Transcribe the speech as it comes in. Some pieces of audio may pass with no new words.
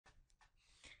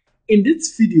In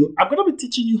this video, I'm going to be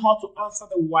teaching you how to answer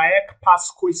the WAEC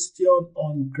past question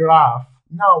on graph.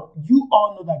 Now, you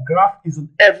all know that graph is an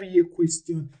every year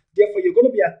question. Therefore, you're going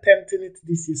to be attempting it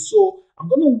this year. So, I'm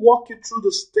going to walk you through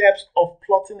the steps of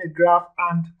plotting a graph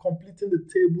and completing the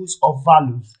tables of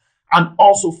values, and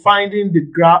also finding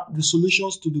the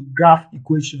solutions to the graph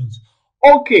equations.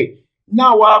 Okay,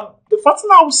 now the first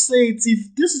thing I will say is,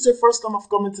 if this is your first time of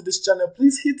coming to this channel,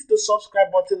 please hit the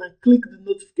subscribe button and click the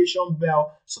notification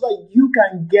bell so that you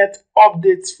can get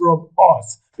updates from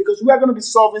us, because we are going to be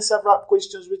solving several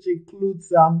questions which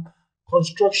includes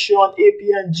construction, AP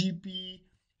and GP,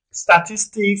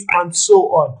 statistics, and so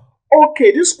on.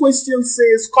 Okay, this question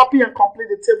says copy and complete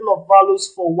the table of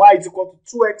values for y is equal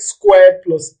to 2x squared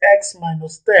plus x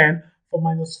minus 10 for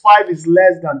minus 5 is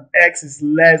less than x is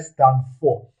less than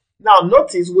 4. Now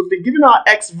notice we've been given our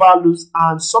x values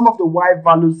and some of the y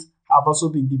values have also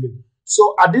been given.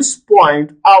 So at this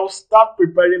point, I'll start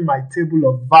preparing my table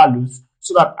of values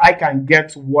so that I can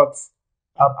get what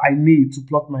I need to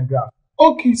plot my graph.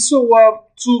 Okay, so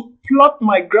to plot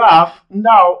my graph,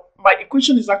 now my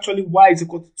equation is actually y is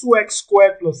equal to 2x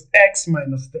squared plus x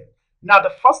minus 10. Now the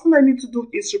first thing I need to do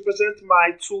is represent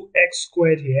my 2x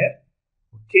squared here.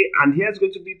 Okay, and here's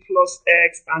going to be plus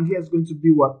x, and here's going to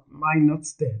be what?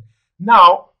 Minus 10.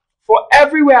 Now, for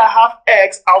everywhere I have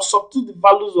x, I'll substitute the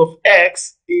values of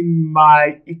x in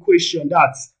my equation.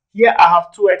 That's, here I have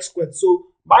 2x squared. So,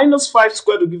 minus 5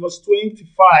 squared will give us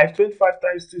 25. 25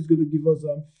 times 2 is going to give us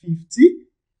 50.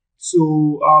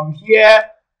 So, here,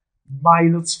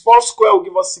 minus 4 squared will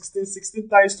give us 16. 16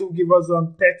 times 2 will give us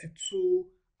 32.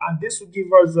 And this will give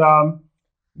us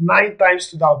 9 times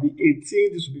 2, that will be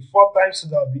 18. This will be 4 times 2,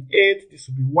 that will be 8. This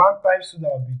will be 1 times 2,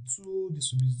 that will be 2.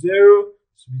 This will be 0.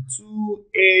 This will be 2,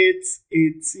 8,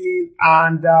 18,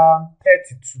 and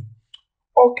 32.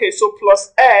 Okay, so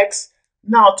plus x.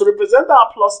 Now, to represent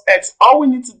our plus x, all we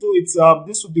need to do is,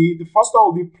 this will be, the first one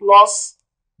will be plus,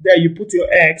 there you put your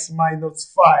x,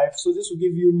 minus 5. So this will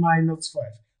give you minus 5.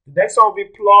 The next one will be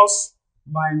plus,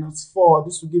 minus 4.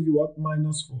 This will give you what?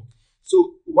 Minus 4.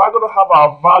 So we're going to have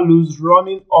our values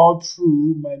running all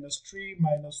through minus 3,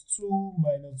 minus 2,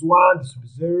 minus 1. This will be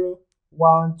 0,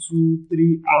 1, 2,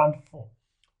 3, and 4.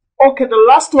 Okay, the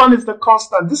last one is the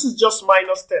constant. This is just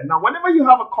minus 10. Now, whenever you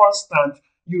have a constant,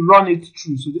 you run it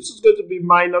through. So this is going to be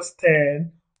minus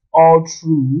 10 all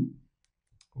through.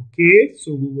 Okay,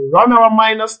 so we will run our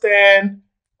minus 10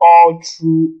 all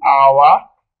through our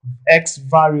x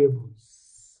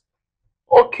variables.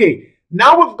 Okay,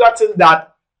 now we've gotten that.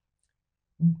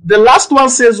 The last one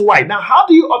says y. Now, how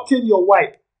do you obtain your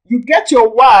y? You get your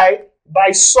y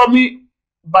by summing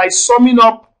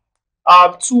up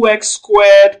 2x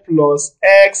squared plus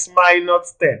x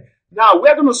minus 10. Now,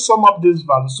 we're going to sum up this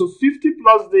value. So, 50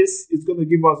 plus this is going to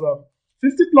give us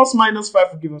 50 plus minus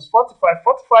 5 will give us 45.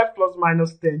 45 plus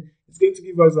minus 10 is going to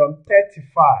give us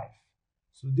 35.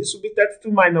 So, this will be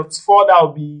 32 minus 4. That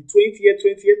will be 28.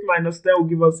 28 minus 10 will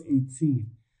give us 18.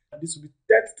 And this will be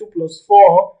 32 plus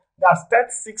 4. That's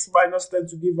 36 minus 10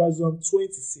 to give us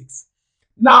 26.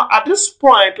 Now, at this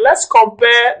point, let's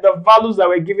compare the values that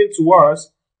were given to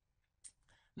us.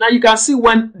 Now, you can see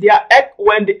when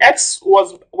x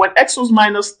was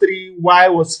minus 3, y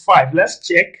was 5. Let's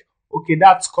check. Okay,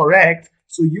 that's correct.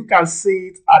 So you can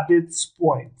see it at this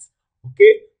point.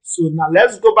 Okay, so now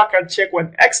let's go back and check.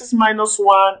 When x is minus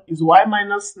 1, is y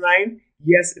minus 9?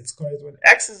 Yes, it's correct. When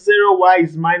x is 0, y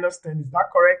is minus 10. Is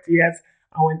that correct? Yes.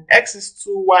 And when x is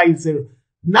 2, y is 0.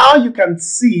 Now you can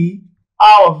see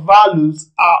our values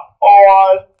are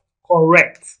all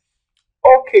correct.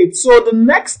 Okay, so the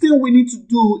next thing we need to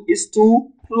do is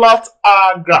to plot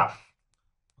our graph.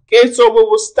 Okay, so we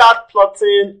will start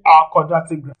plotting our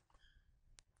quadratic graph.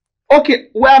 Okay,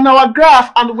 we're on our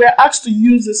graph and we're asked to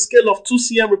use a scale of 2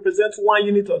 cm represent 1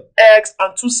 unit on x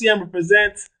and 2 cm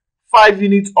represent 5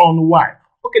 units on y.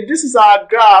 Okay, this is our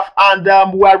graph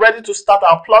and we're ready to start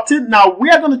our plotting. Now, we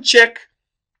are going to check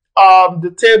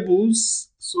the tables.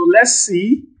 So, let's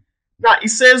see. Now, it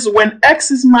says when x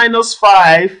is minus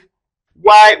 5,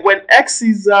 when x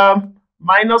is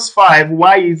minus 5,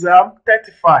 y is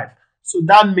 35. So,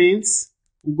 that means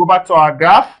we'll go back to our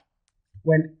graph.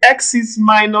 When x is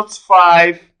minus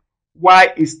 5,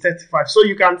 y is 35. So,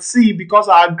 you can see because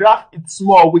our graph is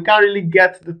small, we can't really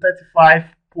get the 35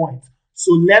 points.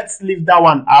 So let's leave that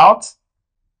one out.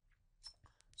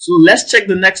 So let's check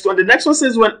the next one. The next one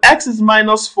says when x is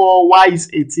minus 4, y is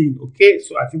 18. Okay,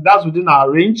 so I think that's within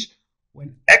our range.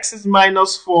 When x is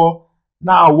minus 4,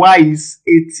 now y is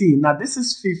 18. Now this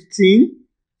is 15.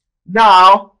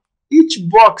 Now each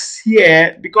box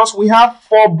here, because we have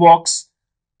 4 boxes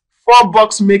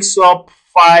makes up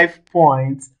 5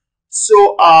 points.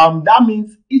 So that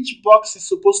means each box is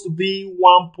supposed to be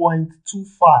 1.25.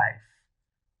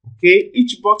 Okay,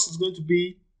 each box is going to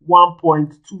be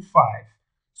 1.25.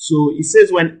 So it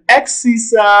says when x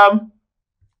is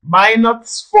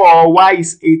minus 4, y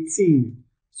is 18.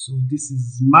 So this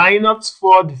is minus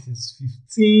 4, this is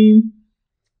 15.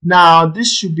 Now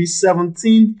this should be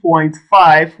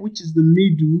 17.5, which is the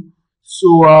middle.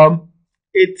 So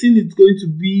 18 is going to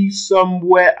be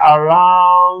somewhere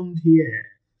around here.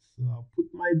 So I'll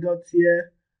put my dot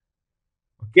here.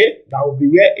 Okay, that will be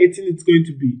where 18 is going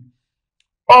to be.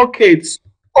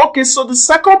 Okay, so the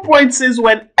second point says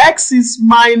when x is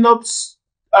minus,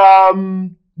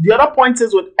 the other point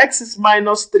says when x is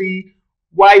minus 3,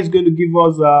 y is going to give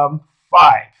us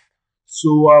 5.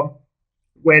 So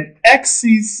when x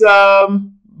is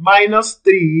minus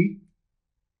 3,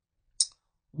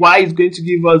 y is going to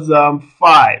give us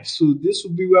 5. So this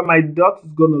will be where my dot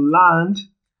is going to land.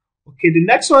 Okay, the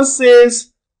next one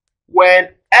says when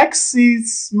x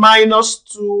is minus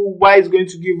 2, y is going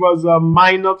to give us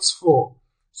minus 4.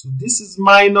 So this is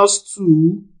minus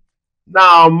 2.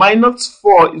 Now minus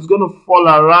 4 is going to fall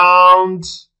around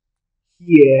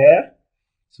here.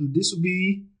 So this will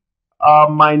be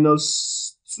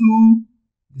minus 2.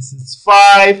 This is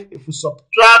 5. If we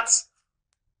subtract,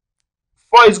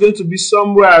 4 is going to be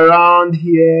somewhere around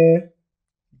here.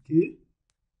 Okay,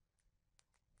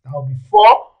 that will be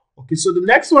 4. Okay, so the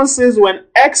next one says when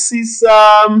x is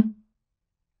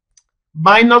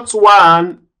minus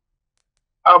 1,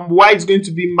 y is going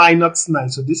to be minus 9.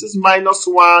 So this is minus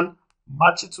 1,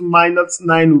 match it to minus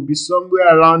 9 will be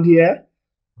somewhere around here.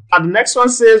 And the next one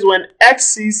says when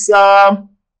x is 4,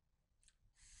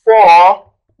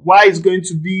 y is going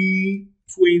to be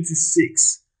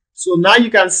 26. So now you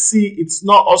can see it's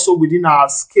not also within our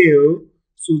scale.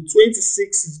 So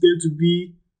 26 is going to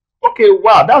be, okay,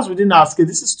 wow, that's within our scale.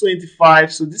 This is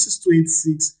 25, so this is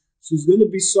 26. So it's going to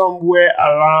be somewhere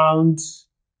around,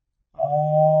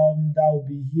 that will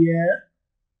be here.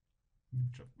 Let me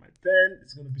drop my pen.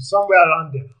 It's going to be somewhere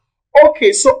around there.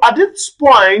 Okay, so at this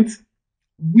point,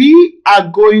 we are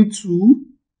going to,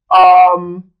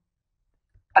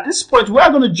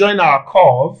 join our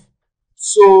curve.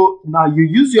 So now you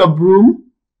use your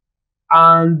broom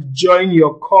and join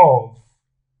your curve.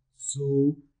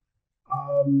 So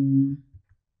I'm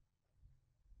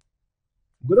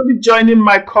going to be joining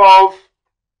my curve.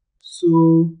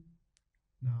 So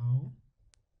now,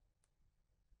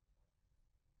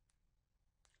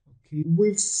 okay,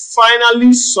 we've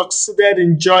finally succeeded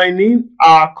in joining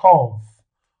our curve.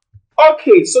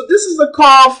 Okay, so this is the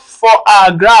curve for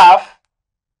our graph.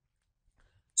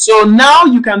 So now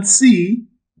you can see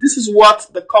this is what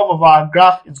the curve of our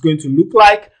graph is going to look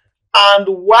like. And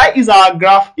why is our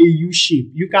graph a U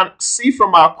shape? You can see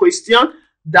from our question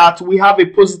that we have a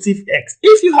positive x.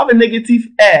 If you have a negative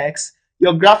x,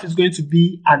 your graph is going to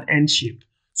be an N shape.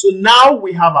 So now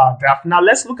we have our graph. Now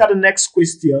let's look at the next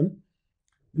question.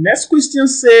 The next question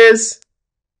says,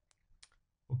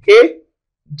 okay,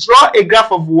 draw a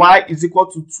graph of y is equal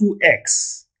to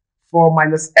 2x. 4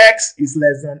 minus x is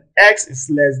less than x is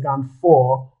less than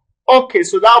 4. Okay,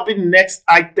 so that'll be the next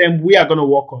item we are going to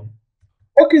work on.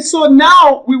 Okay, so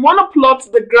now we want to plot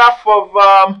the graph of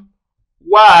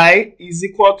y is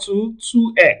equal to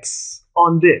 2x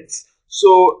on this.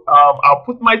 So I'll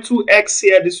put my 2x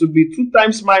here. This will be 2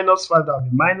 times minus 5. That will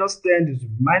be minus 10. This will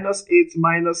be minus 8,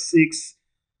 minus 6.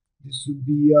 This will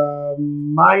be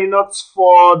minus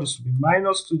 4. This will be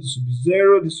minus 2. This will be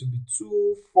 0. This will be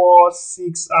 2, 4,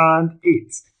 6, and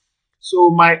 8. So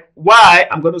my y,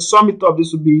 I'm going to sum it up.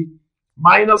 This will be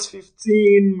minus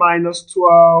 15, minus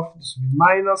 12. This will be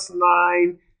minus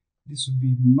 9. This will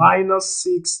be minus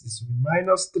 6. This will be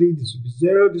minus 3. This will be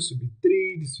 0. This will be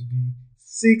 3. This will be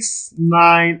 6,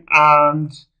 9,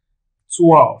 and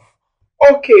 12.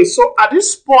 Okay, so at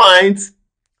this point,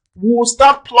 we will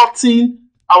start plotting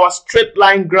our straight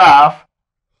line graph.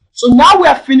 So now we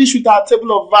are finished with our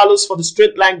table of values for the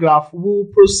straight line graph. We will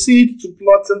proceed to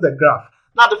plotting the graph.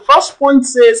 Now the first point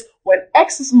says when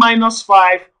x is minus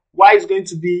 5, y is going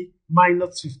to be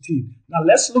minus 15. Now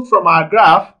let's look from our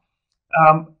graph.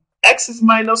 X is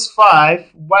minus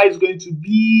 5, y is going to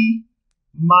be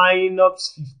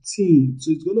minus 15.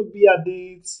 So it's going to be at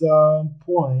this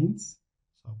point. So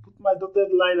I'll put my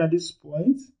dotted line at this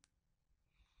point.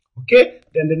 Okay,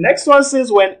 then the next one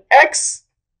says when x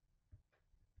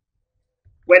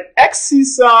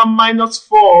is minus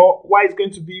 4, y is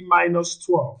going to be minus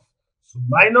 12. So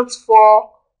minus 4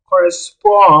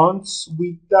 corresponds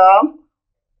with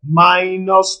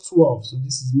minus 12. So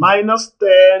this is minus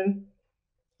 10,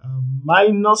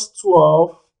 minus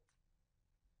 12.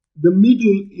 The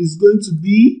middle is going to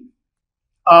be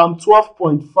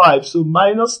 12.5. So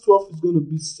minus 12 is going to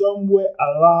be somewhere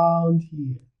around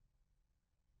here.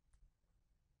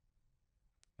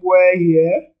 Where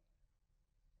here.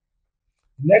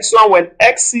 Next one, when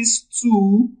x is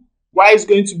 2, y is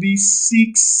going to be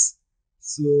 6.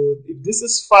 So if this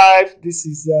is 5, this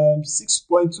is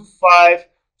 6.25.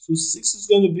 So 6 is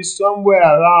going to be somewhere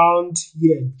around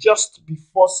here, just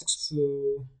before 6. So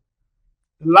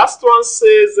the last one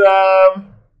says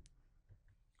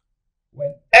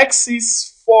when x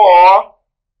is 4,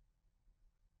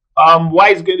 y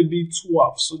is going to be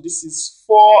 12. So this is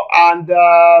 4 and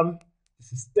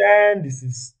this is 10, this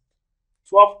is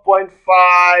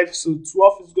 12.5. So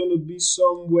 12 is going to be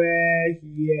somewhere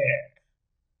here.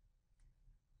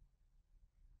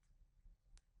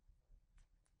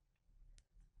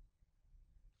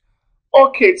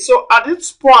 Okay, so at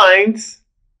this point,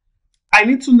 I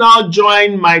need to now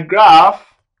join my graph.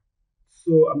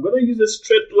 So I'm going to use a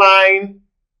straight line,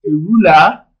 a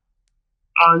ruler,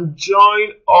 and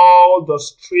join all the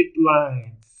straight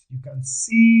lines. You can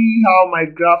see how my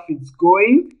graph is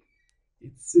going.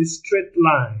 It's a straight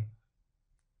line.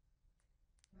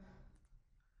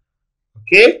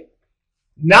 Okay,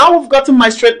 now we've gotten my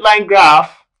straight line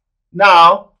graph.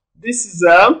 Now this is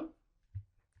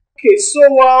okay,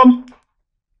 so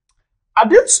at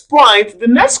this point, the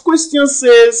next question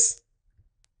says,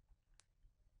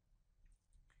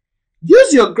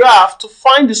 use your graph to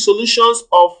find the solutions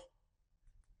of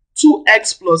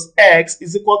 2x plus x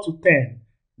is equal to 10.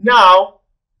 Now,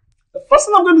 the first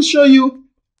thing I'm going to show you,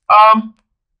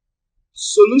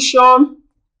 solution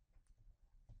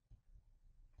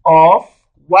of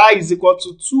y is equal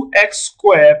to 2x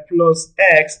squared plus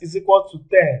x is equal to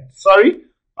 10. Sorry,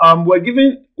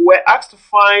 we're asked to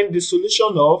find the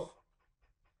solution of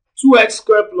 2x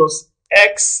squared plus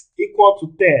x equal to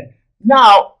 10.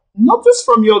 Now, notice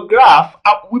from your graph,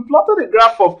 we plotted a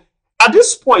graph of, at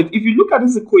this point, if you look at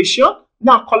this equation,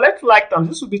 now collect like terms.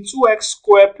 This will be 2x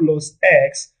squared plus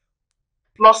x.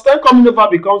 Plus 10 coming over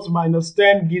becomes minus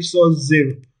 10, gives us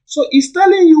 0. So it's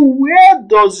telling you, where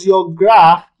does your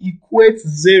graph equate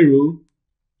 0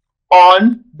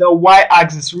 on the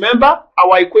y-axis? Remember,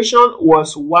 our equation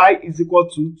was y is equal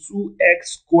to 2x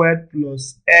squared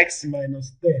plus x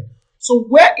minus 10. So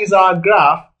where is our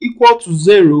graph equal to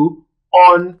 0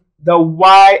 on the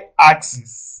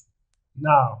y-axis?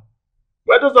 Now,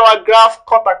 where does our graph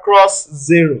cut across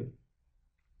 0?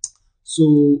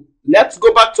 So let's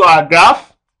go back to our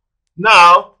graph.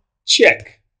 Now,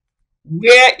 check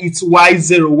where it's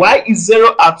y0. Y is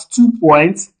 0 at 2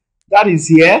 points. That is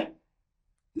here.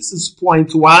 This is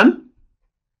point 1.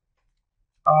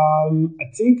 I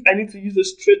think I need to use a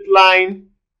straight line.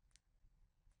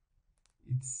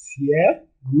 It's here.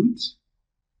 Good.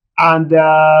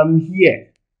 And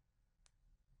here.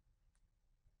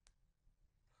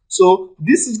 So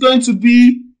this is going to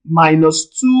be minus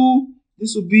 2.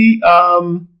 This will be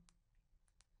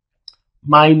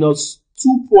minus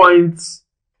 2 points.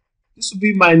 This will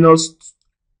be minus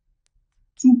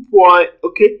 2 point.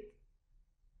 Okay.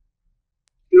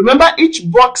 Remember, each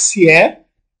box here,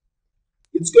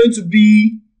 it's going to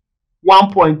be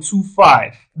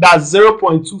 1.25. That's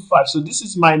 0.25. So this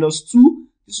is minus 2.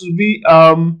 This will be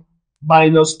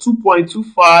minus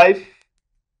 2.25.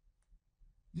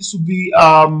 This will be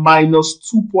minus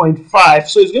 2.5.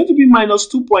 So it's going to be minus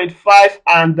 2.5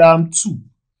 and 2.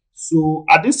 So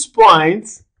at this point,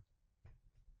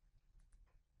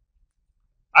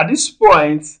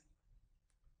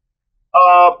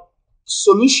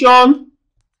 solution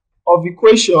of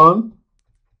equation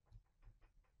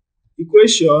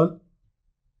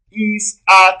is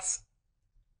at,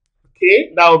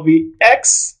 okay, that will be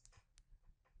x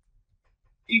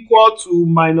equal to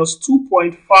minus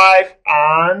 2.5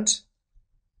 and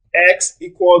x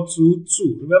equal to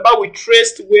 2. Remember, we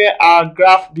traced where our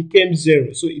graph became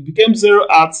 0. So it became 0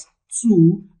 at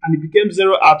 2 and it became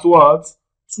 0 at what?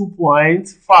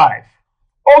 2.5.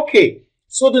 Okay,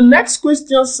 so the next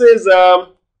question says,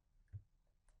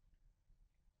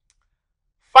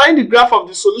 find the graph of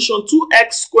the solution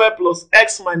 2x squared plus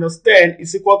x minus 10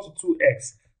 is equal to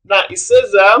 2x. Now it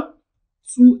says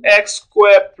 2x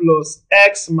squared plus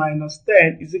x minus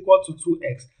 10 is equal to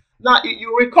 2x. Now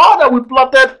you recall that we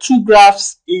plotted two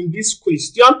graphs in this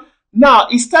question. Now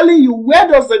it's telling you, where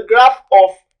does the graph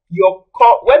of your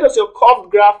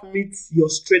curved graph meet your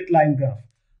straight line graph?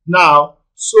 Now,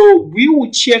 so we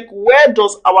will check, where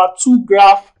does our two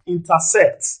graphs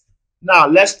intersect? Now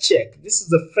let's check. This is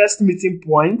the first meeting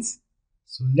point.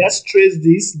 So let's trace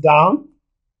this down.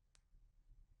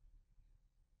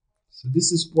 So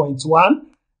this is point 1.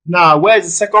 Now, where is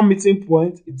the second meeting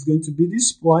point? It's going to be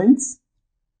this point.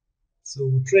 So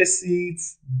we'll trace it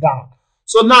down.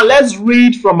 So now let's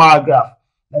read from our graph.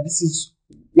 Now this is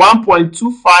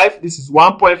 1.25, this is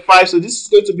 1.5, so this is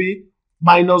going to be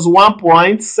minus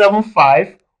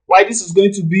 1.75, while this is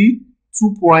going to be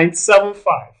 2.75.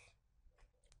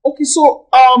 Okay, so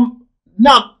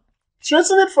now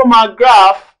tracing it from our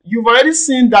graph, you've already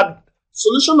seen that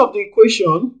solution of the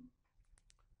equation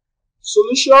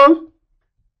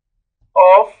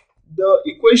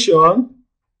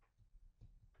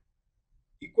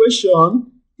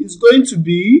is going to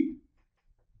be,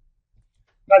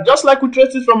 now just like we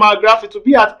traced it from our graph, it will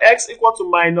be at x equal to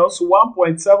minus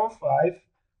 1.75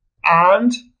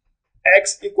 and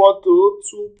x equal to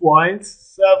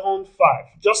 2.75,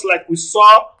 just like we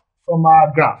saw from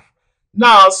our graph.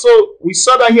 Now, so we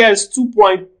saw that here is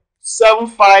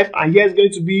 2.75 and here is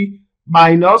going to be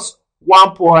minus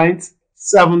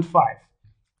 1.75.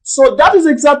 So that is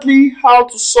exactly how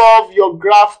to solve your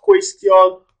graph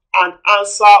question and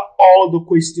answer all the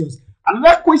questions.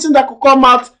 Another question that could come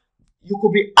out, you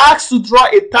could be asked to draw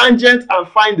a tangent and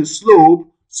find the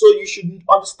slope. So you should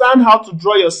understand how to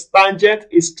draw your tangent,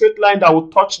 a straight line that will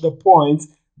touch the point,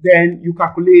 then you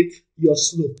calculate your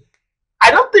slope.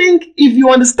 I don't think, if you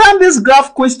understand this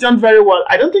graph question very well,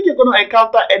 I don't think you're going to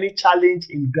encounter any challenge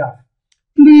in graph.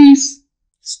 Please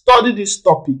study this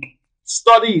topic.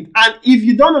 Study it. And if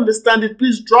you don't understand it,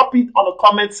 please drop it on the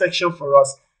comment section for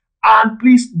us. And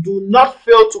please do not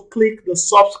fail to click the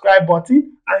subscribe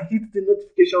button and hit the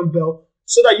notification bell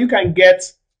so that you can get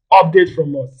updates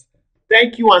from us.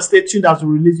 Thank you and stay tuned as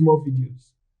we release more videos.